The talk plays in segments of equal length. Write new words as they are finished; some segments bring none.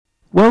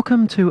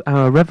Welcome to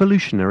our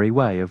revolutionary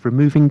way of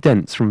removing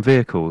dents from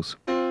vehicles.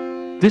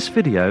 This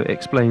video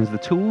explains the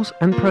tools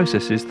and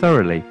processes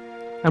thoroughly,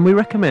 and we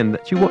recommend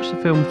that you watch the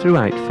film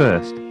throughout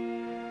first.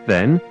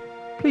 Then,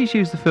 please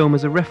use the film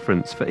as a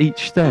reference for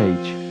each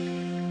stage.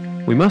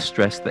 We must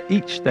stress that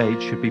each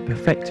stage should be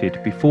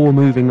perfected before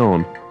moving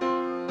on.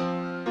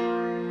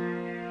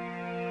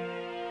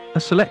 A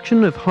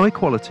selection of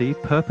high-quality,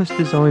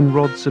 purpose-designed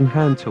rods and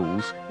hand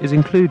tools is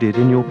included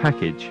in your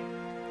package.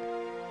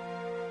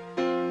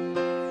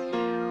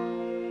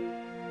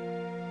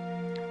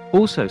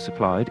 Also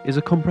supplied is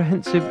a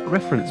comprehensive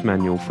reference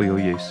manual for your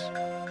use.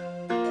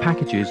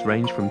 Packages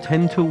range from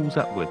 10 tools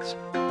upwards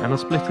and are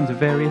split into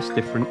various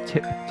different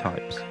tip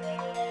types.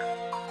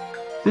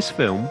 This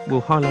film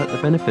will highlight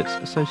the benefits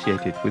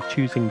associated with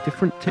choosing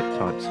different tip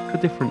types for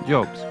different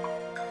jobs,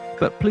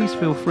 but please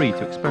feel free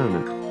to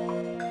experiment.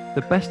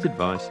 The best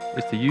advice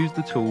is to use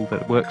the tool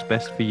that works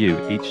best for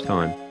you each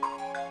time.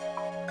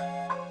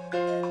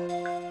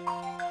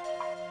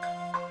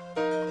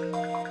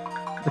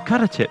 The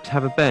cutter tips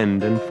have a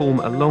bend and form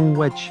a long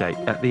wedge shape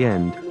at the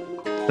end.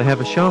 They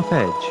have a sharp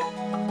edge.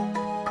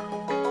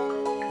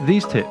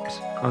 These tips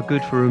are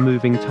good for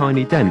removing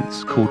tiny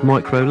dents called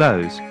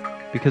micro-lows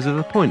because of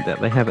the point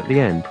that they have at the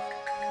end.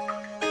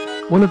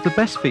 One of the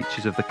best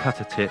features of the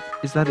cutter tip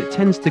is that it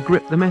tends to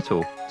grip the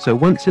metal, so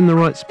once in the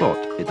right spot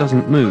it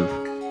doesn't move.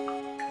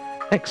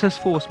 Excess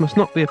force must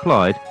not be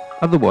applied,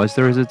 otherwise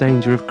there is a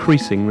danger of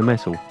creasing the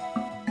metal.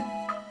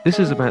 This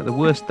is about the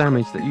worst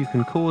damage that you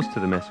can cause to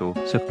the metal,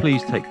 so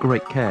please take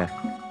great care.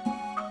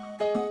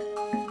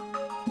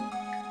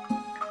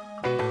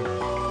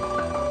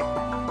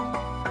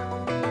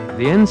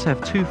 The ends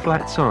have two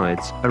flat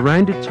sides, a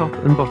rounded top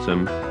and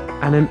bottom,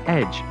 and an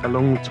edge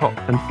along the top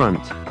and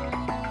front.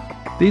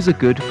 These are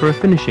good for a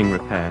finishing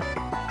repair.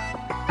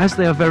 As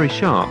they are very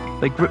sharp,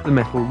 they grip the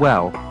metal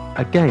well.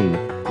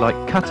 Again,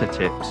 like cutter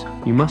tips,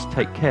 you must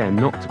take care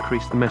not to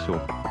crease the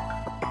metal.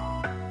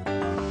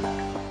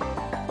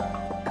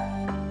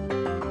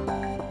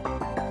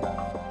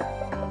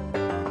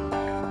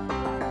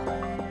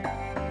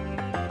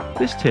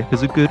 This tip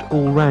is a good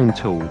all-round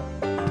tool.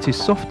 It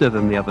is softer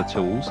than the other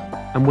tools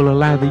and will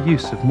allow the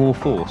use of more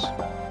force.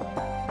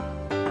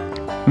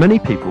 Many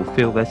people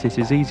feel that it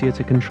is easier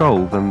to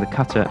control than the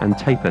cutter and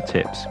taper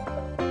tips.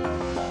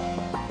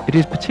 It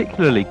is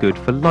particularly good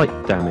for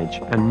light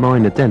damage and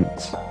minor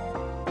dents.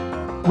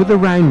 With a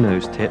round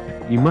nose tip,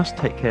 you must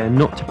take care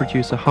not to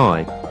produce a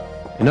high.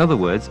 In other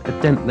words,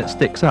 a dent that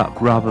sticks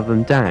up rather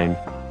than down.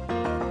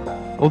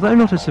 Although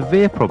not a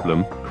severe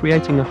problem,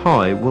 creating a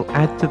high will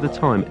add to the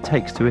time it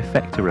takes to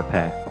effect a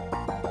repair.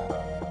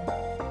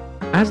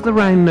 As the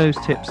round nose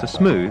tips are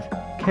smooth,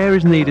 care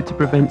is needed to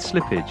prevent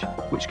slippage,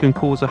 which can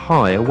cause a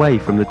high away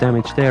from the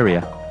damaged area.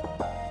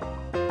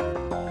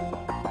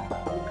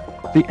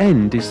 The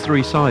end is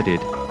three-sided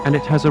and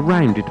it has a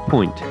rounded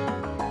point.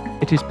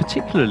 It is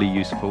particularly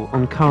useful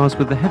on cars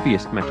with the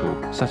heaviest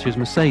metal, such as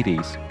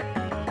Mercedes.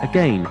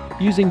 Again,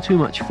 using too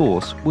much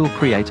force will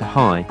create a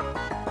high.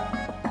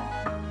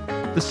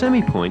 The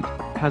semi-point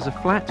has a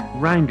flat,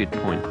 rounded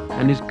point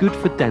and is good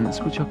for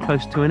dents which are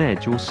close to an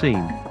edge or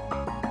seam.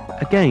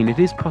 Again, it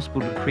is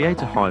possible to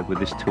create a high with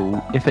this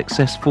tool if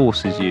excess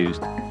force is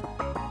used.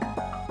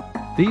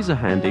 These are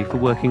handy for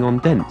working on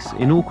dents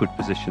in awkward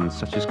positions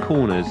such as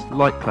corners,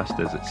 light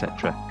clusters,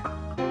 etc.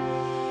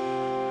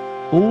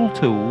 All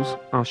tools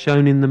are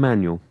shown in the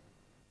manual.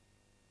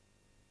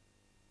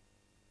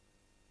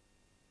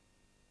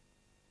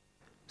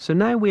 So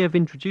now we have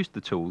introduced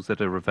the tools that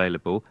are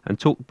available and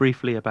talked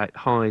briefly about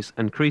highs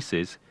and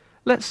creases,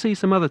 let's see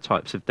some other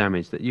types of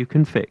damage that you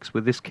can fix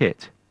with this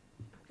kit.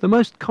 The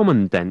most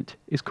common dent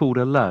is called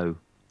a low.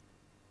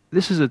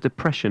 This is a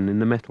depression in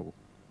the metal.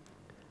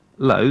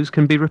 Lows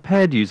can be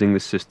repaired using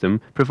this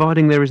system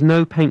providing there is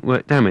no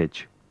paintwork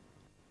damage.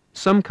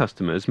 Some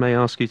customers may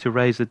ask you to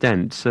raise a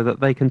dent so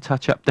that they can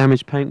touch up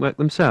damaged paintwork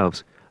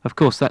themselves. Of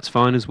course, that's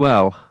fine as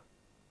well.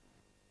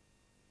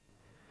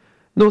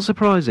 Not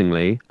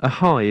surprisingly, a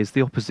high is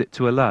the opposite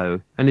to a low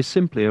and is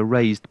simply a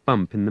raised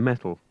bump in the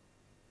metal.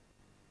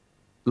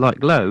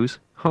 Like lows,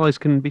 highs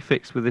can be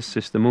fixed with this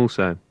system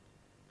also.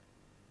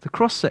 The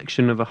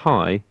cross-section of a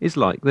high is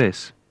like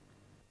this.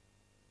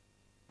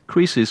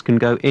 Creases can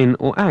go in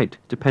or out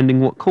depending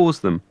what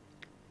caused them.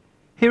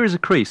 Here is a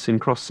crease in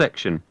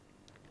cross-section.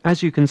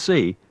 As you can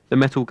see, the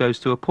metal goes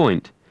to a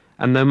point,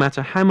 and no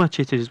matter how much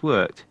it is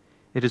worked,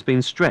 it has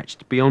been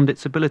stretched beyond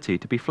its ability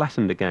to be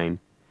flattened again,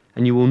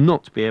 and you will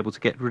not be able to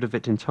get rid of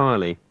it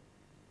entirely.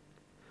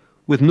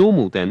 With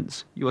normal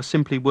dents, you are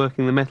simply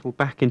working the metal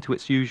back into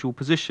its usual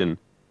position.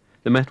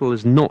 The metal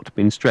has not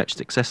been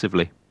stretched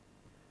excessively.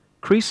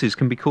 Creases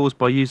can be caused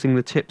by using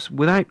the tips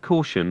without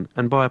caution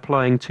and by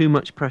applying too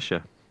much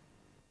pressure.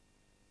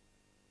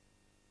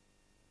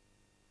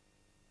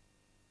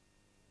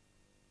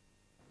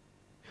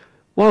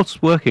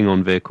 Whilst working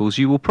on vehicles,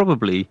 you will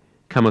probably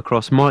come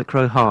across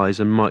micro highs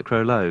and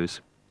micro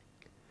lows.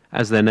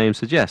 As their name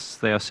suggests,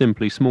 they are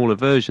simply smaller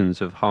versions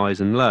of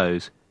highs and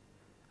lows,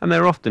 and they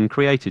are often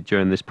created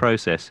during this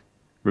process.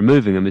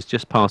 Removing them is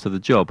just part of the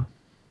job.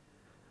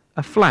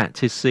 A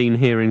flat is seen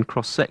here in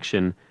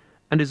cross-section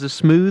and is a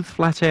smooth,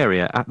 flat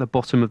area at the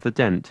bottom of the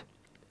dent.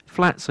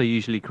 Flats are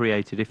usually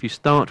created if you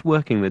start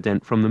working the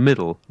dent from the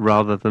middle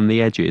rather than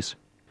the edges.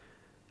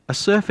 A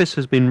surface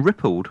has been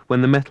rippled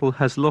when the metal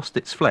has lost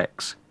its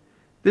flex.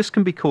 This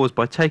can be caused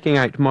by taking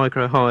out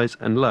micro highs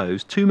and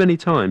lows too many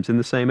times in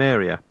the same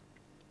area.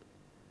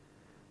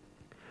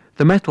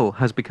 The metal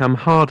has become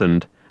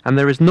hardened and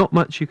there is not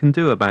much you can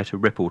do about a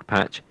rippled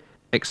patch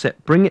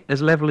except bring it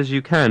as level as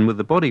you can with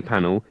the body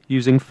panel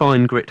using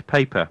fine grit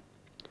paper,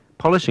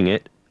 polishing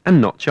it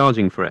and not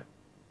charging for it.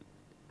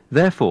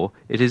 Therefore,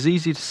 it is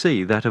easy to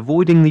see that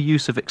avoiding the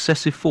use of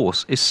excessive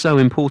force is so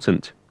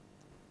important.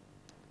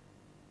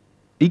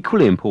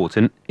 Equally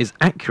important is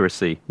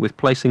accuracy with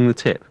placing the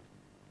tip.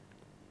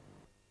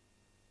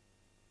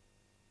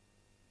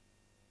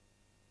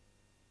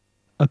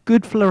 A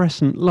good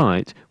fluorescent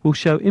light will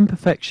show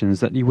imperfections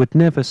that you would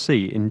never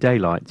see in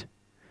daylight.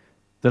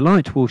 The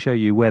light will show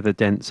you where the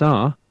dents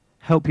are,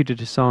 help you to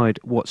decide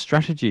what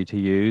strategy to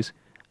use,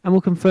 and will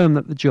confirm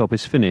that the job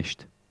is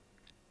finished.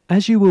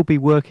 As you will be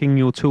working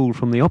your tool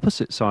from the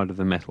opposite side of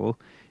the metal,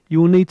 you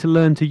will need to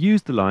learn to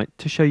use the light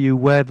to show you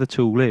where the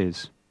tool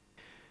is.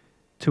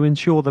 To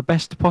ensure the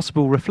best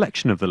possible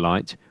reflection of the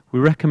light, we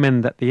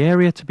recommend that the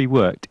area to be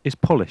worked is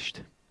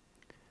polished.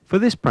 For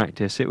this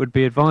practice, it would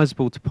be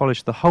advisable to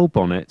polish the whole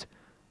bonnet,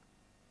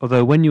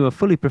 although when you are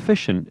fully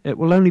proficient, it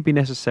will only be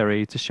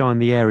necessary to shine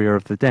the area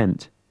of the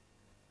dent.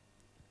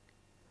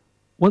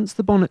 Once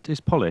the bonnet is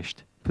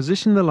polished,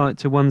 position the light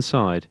to one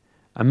side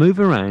and move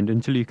around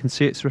until you can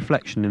see its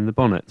reflection in the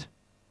bonnet.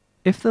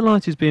 If the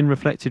light is being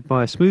reflected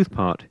by a smooth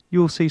part, you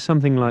will see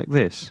something like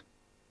this.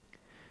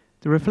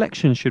 The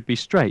reflection should be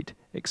straight,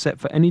 except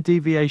for any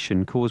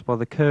deviation caused by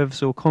the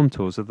curves or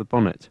contours of the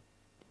bonnet.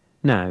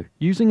 Now,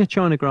 using a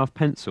Chinograph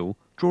pencil,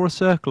 draw a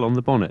circle on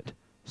the bonnet,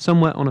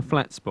 somewhere on a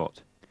flat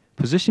spot.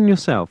 Position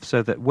yourself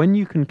so that when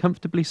you can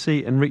comfortably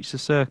see and reach the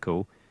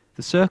circle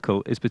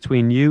is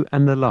between you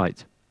and the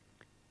light.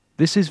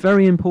 This is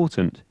very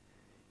important.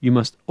 You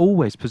must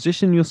always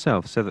position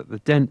yourself so that the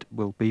dent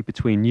will be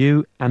between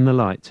you and the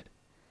light.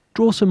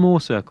 Draw some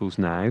more circles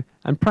now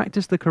and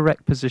practice the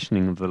correct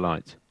positioning of the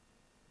light.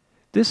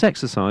 This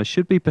exercise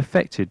should be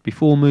perfected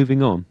before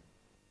moving on.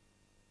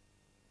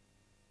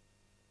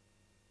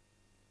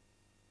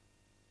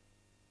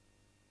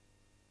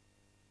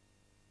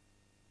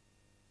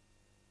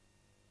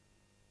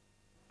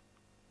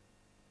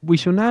 We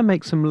shall now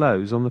make some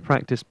lows on the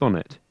practice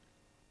bonnet.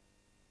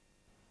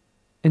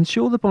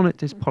 Ensure the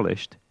bonnet is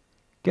polished.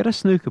 Get a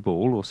snooker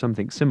ball or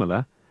something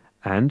similar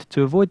and,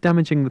 to avoid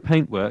damaging the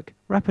paintwork,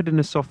 wrap it in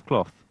a soft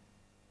cloth.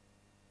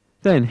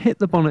 Then hit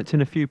the bonnet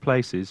in a few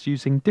places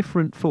using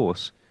different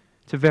force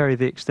to vary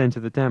the extent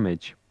of the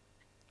damage.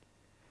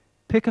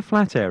 Pick a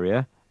flat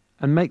area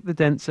and make the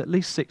dents at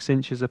least 6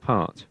 inches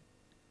apart.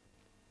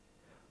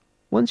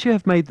 Once you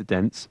have made the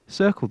dents,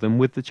 circle them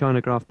with the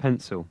Chinograph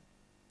pencil.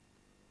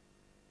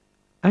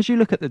 As you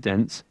look at the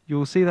dents, you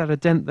will see that a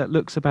dent that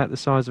looks about the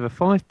size of a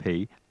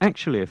 5p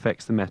actually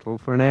affects the metal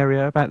for an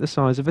area about the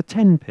size of a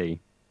 10p.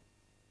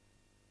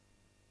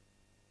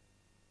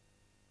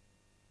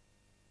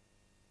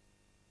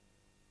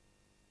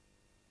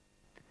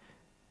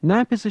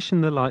 Now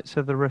position the light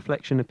so the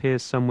reflection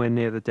appears somewhere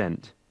near the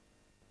dent.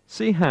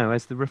 See how,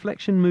 as the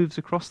reflection moves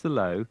across the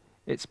low,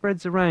 it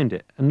spreads around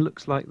it and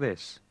looks like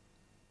this.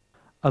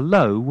 A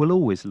low will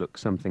always look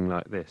something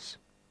like this.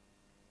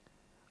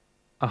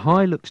 A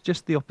high looks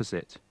just the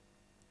opposite.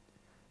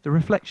 The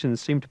reflections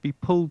seem to be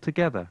pulled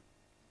together.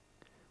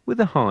 With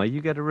a high,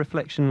 you get a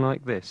reflection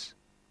like this.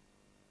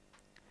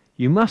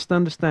 You must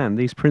understand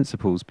these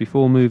principles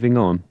before moving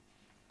on.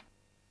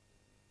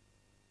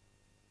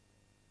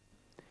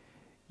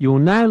 You will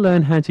now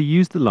learn how to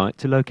use the light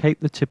to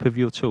locate the tip of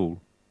your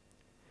tool.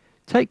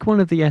 Take one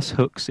of the S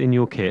hooks in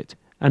your kit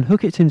and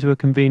hook it into a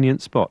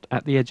convenient spot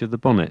at the edge of the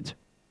bonnet.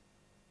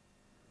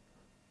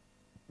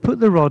 Put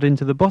the rod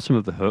into the bottom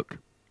of the hook.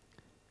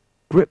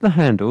 Grip the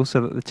handle so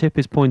that the tip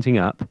is pointing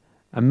up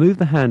and move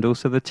the handle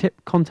so the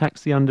tip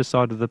contacts the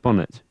underside of the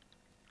bonnet.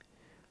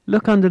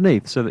 Look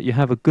underneath so that you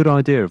have a good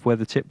idea of where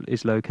the tip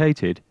is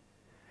located.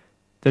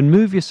 Then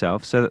move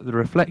yourself so that the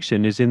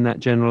reflection is in that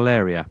general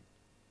area.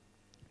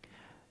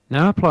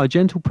 Now apply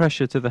gentle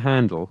pressure to the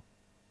handle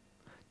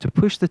to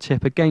push the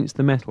tip against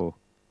the metal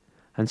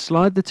and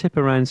slide the tip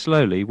around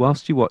slowly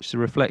whilst you watch the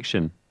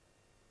reflection.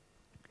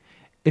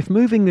 If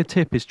moving the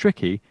tip is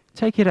tricky,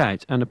 take it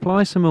out and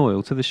apply some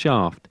oil to the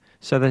shaft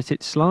so that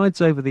it slides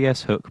over the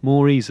S-hook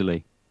more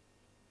easily.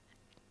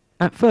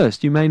 At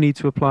first you may need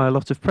to apply a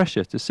lot of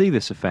pressure to see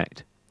this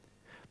effect,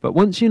 but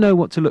once you know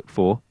what to look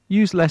for,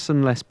 use less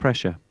and less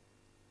pressure.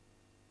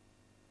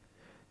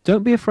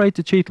 Don't be afraid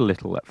to cheat a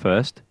little at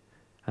first,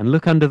 and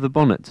look under the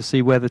bonnet to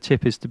see where the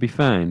tip is to be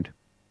found.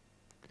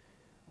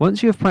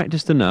 Once you have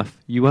practiced enough,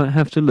 you won't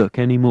have to look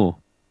any more.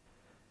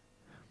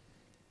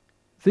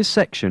 This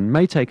section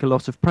may take a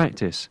lot of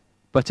practice,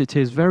 but it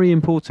is very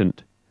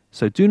important,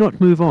 so do not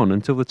move on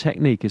until the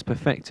technique is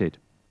perfected.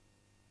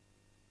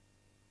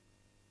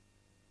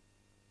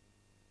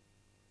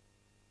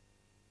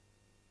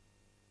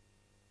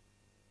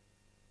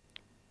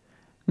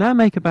 Now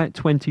make about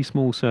 20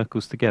 small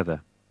circles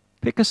together.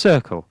 Pick a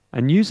circle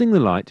and using the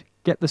light,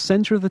 get the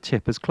centre of the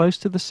tip as close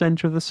to the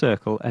centre of the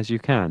circle as you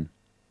can.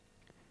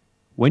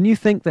 When you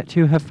think that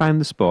you have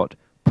found the spot,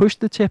 push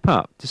the tip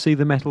up to see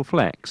the metal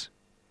flex.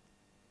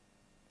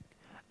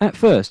 At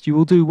first you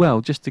will do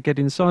well just to get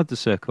inside the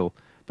circle,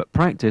 but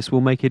practice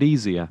will make it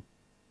easier.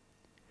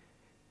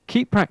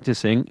 Keep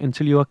practicing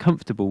until you are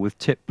comfortable with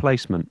tip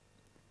placement.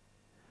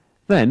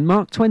 Then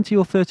mark 20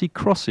 or 30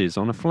 crosses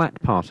on a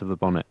flat part of the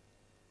bonnet.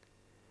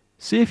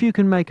 See if you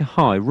can make a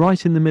high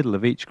right in the middle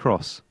of each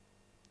cross.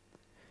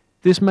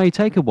 This may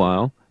take a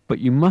while, but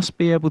you must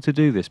be able to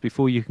do this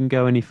before you can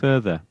go any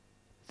further.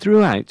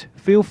 Throughout,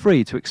 feel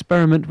free to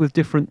experiment with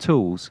different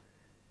tools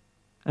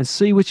and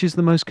see which is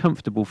the most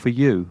comfortable for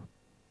you.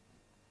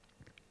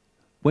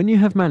 When you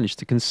have managed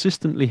to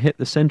consistently hit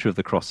the centre of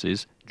the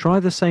crosses, try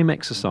the same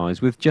exercise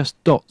with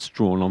just dots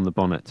drawn on the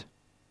bonnet.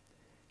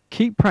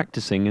 Keep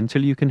practicing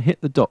until you can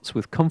hit the dots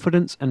with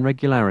confidence and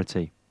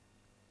regularity.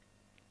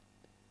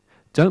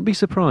 Don't be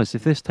surprised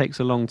if this takes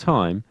a long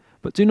time,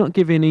 but do not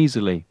give in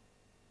easily.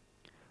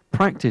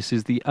 Practice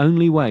is the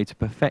only way to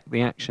perfect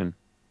the action.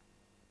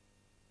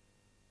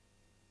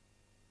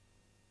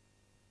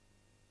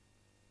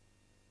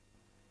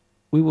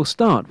 We will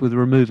start with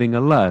removing a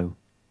low.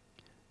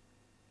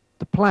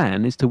 The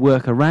plan is to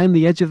work around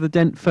the edge of the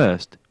dent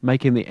first,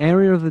 making the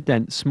area of the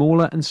dent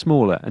smaller and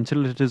smaller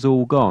until it is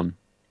all gone.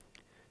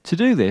 To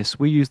do this,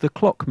 we use the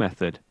clock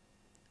method.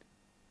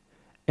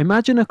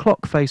 Imagine a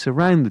clock face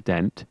around the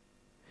dent.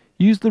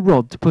 Use the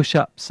rod to push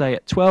up, say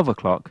at 12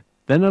 o'clock,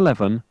 then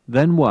 11,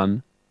 then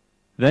 1,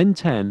 then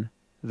 10,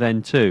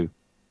 then 2.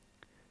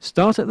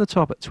 Start at the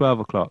top at 12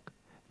 o'clock,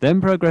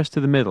 then progress to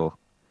the middle.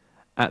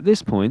 At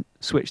this point,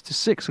 switch to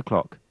 6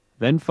 o'clock,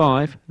 then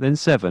 5, then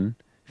 7,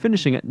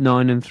 finishing at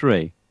 9 and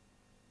 3.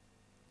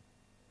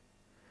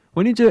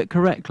 When you do it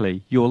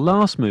correctly, your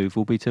last move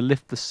will be to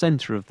lift the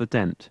centre of the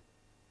dent.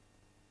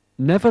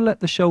 Never let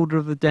the shoulder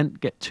of the dent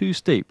get too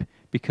steep,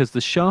 because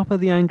the sharper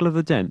the angle of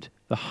the dent,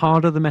 the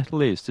harder the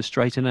metal is to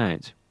straighten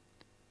out.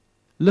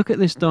 Look at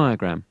this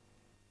diagram.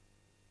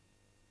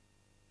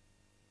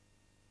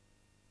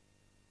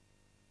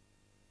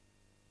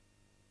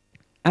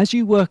 As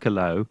you work a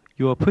low,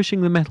 you are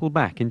pushing the metal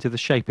back into the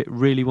shape it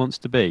really wants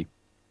to be.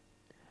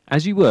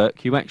 As you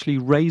work, you actually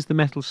raise the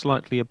metal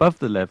slightly above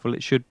the level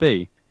it should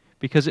be,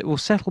 because it will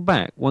settle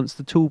back once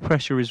the tool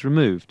pressure is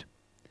removed.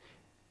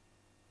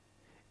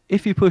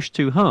 If you push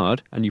too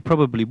hard, and you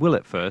probably will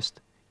at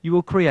first, you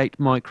will create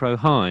micro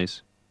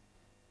highs.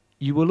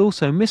 You will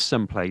also miss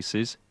some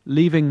places,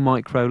 leaving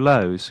micro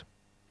lows.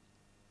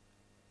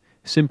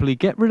 Simply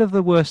get rid of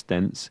the worst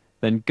dents,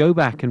 then go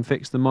back and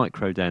fix the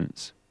micro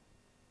dents.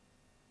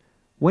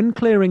 When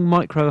clearing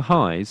micro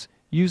highs,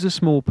 use a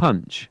small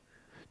punch.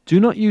 Do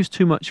not use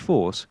too much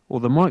force, or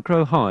the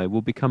micro high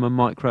will become a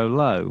micro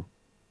low.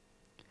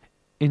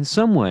 In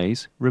some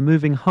ways,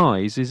 removing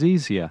highs is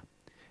easier,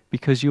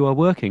 because you are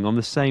working on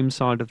the same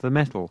side of the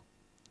metal.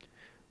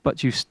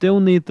 But you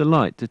still need the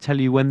light to tell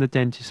you when the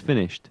dent is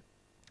finished.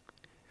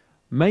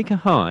 Make a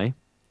high,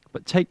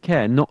 but take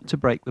care not to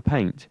break the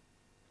paint.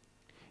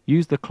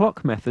 Use the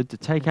clock method to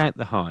take out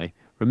the high,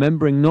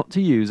 remembering not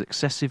to use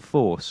excessive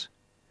force.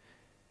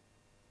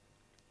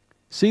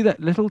 See that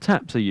little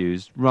taps are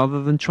used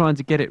rather than trying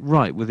to get it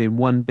right within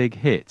one big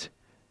hit.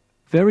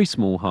 Very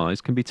small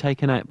highs can be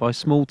taken out by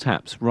small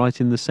taps right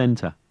in the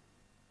centre.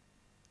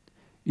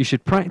 You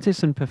should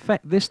practice and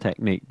perfect this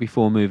technique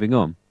before moving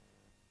on.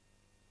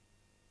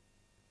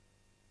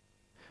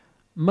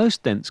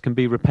 Most dents can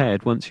be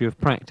repaired once you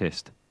have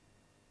practiced.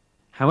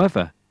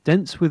 However,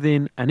 dents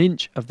within an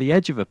inch of the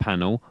edge of a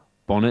panel,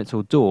 bonnet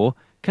or door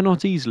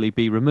cannot easily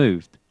be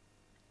removed.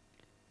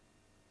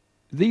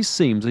 These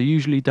seams are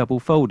usually double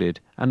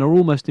folded and are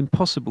almost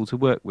impossible to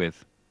work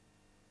with.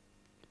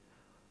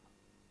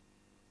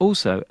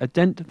 Also, a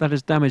dent that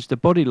has damaged a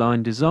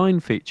bodyline design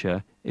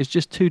feature is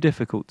just too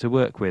difficult to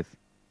work with.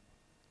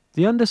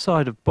 The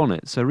underside of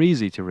bonnets are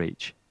easy to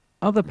reach.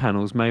 Other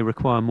panels may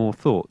require more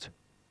thought.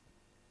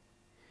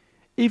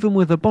 Even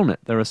with a bonnet,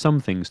 there are some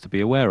things to be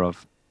aware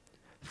of.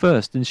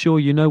 First, ensure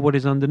you know what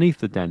is underneath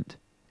the dent.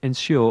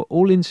 Ensure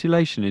all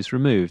insulation is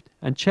removed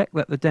and check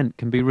that the dent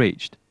can be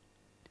reached.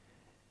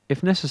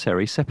 If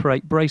necessary,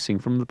 separate bracing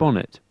from the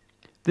bonnet.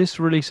 This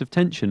release of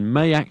tension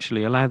may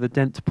actually allow the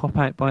dent to pop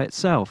out by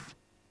itself.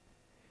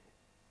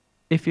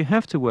 If you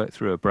have to work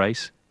through a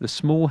brace, the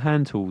small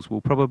hand tools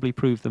will probably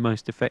prove the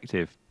most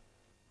effective.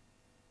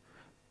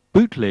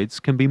 Boot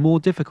lids can be more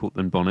difficult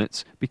than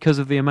bonnets because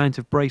of the amount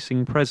of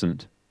bracing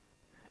present.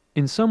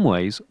 In some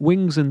ways,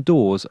 wings and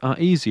doors are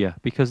easier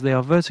because they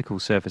are vertical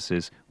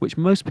surfaces, which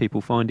most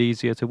people find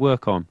easier to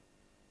work on.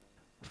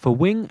 For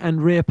wing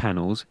and rear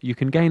panels, you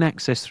can gain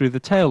access through the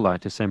tail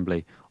light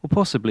assembly, or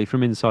possibly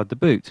from inside the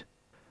boot.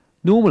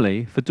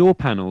 Normally, for door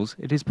panels,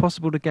 it is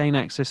possible to gain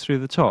access through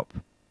the top.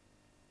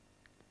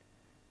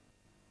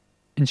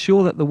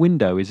 Ensure that the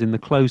window is in the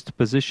closed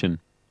position,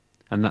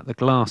 and that the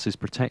glass is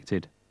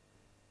protected.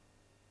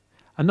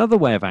 Another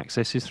way of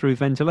access is through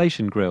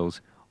ventilation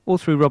grills, or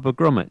through rubber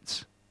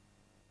grommets.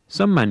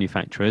 Some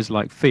manufacturers,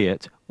 like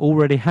Fiat,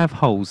 already have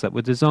holes that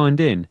were designed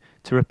in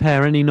to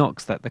repair any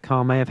knocks that the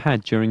car may have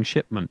had during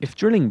shipment. If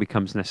drilling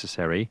becomes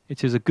necessary,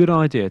 it is a good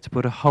idea to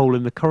put a hole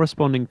in the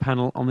corresponding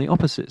panel on the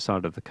opposite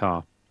side of the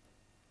car,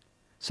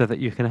 so that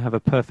you can have a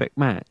perfect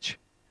match.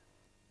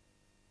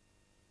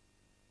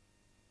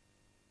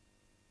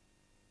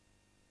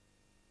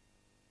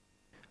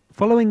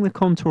 Following the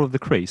contour of the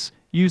crease,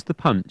 use the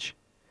punch.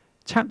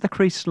 Tap the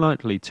crease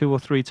slightly 2 or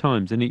 3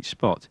 times in each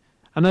spot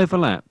and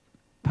overlap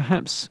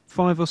perhaps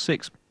 5 or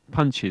 6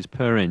 punches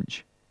per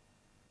inch.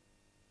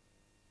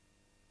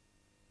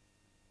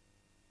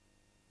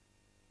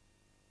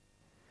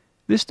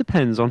 This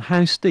depends on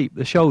how steep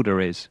the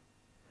shoulder is.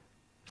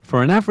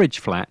 For an average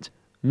flat,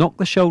 knock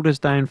the shoulders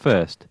down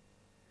first,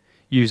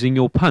 using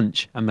your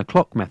punch and the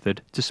clock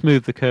method to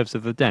smooth the curves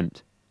of the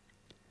dent.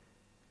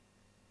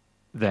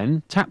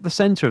 Then tap the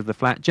centre of the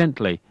flat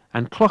gently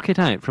and clock it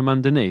out from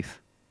underneath.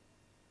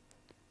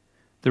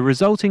 The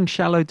resulting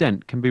shallow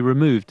dent can be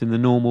removed in the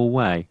normal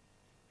way.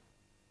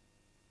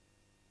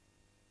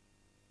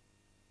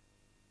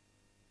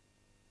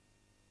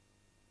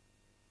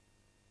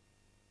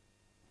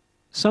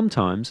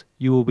 Sometimes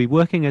you will be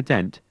working a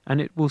dent and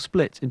it will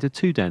split into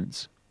 2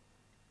 dents.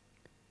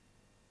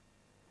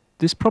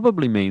 This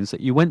probably means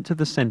that you went to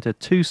the centre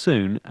too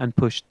soon and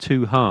pushed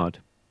too hard.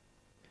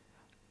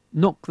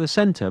 Knock the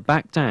centre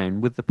back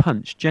down with the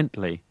punch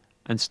gently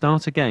and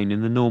start again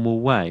in the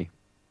normal way.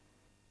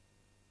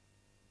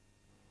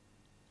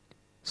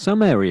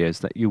 Some areas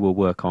that you will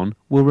work on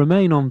will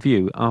remain on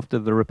view after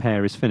the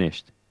repair is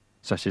finished,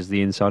 such as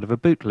the inside of a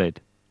boot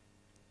lid.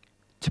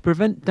 To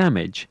prevent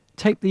damage,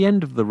 tape the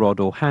end of the rod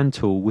or hand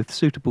tool with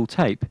suitable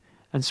tape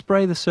and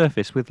spray the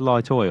surface with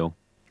light oil.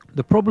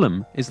 The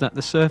problem is that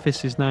the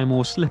surface is now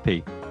more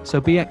slippy, so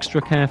be extra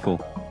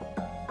careful.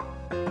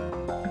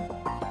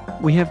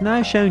 We have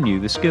now shown you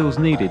the skills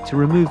needed to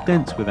remove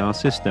dents with our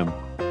system.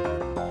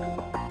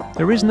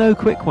 There is no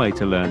quick way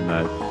to learn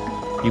though.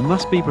 You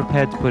must be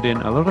prepared to put in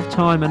a lot of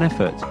time and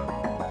effort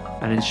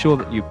and ensure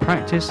that you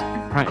practice,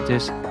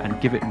 practice and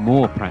give it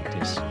more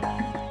practice.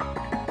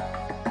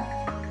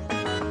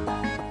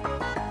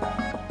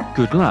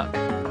 Good luck,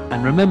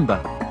 and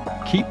remember,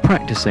 keep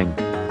practicing.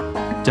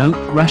 Don't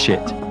rush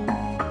it.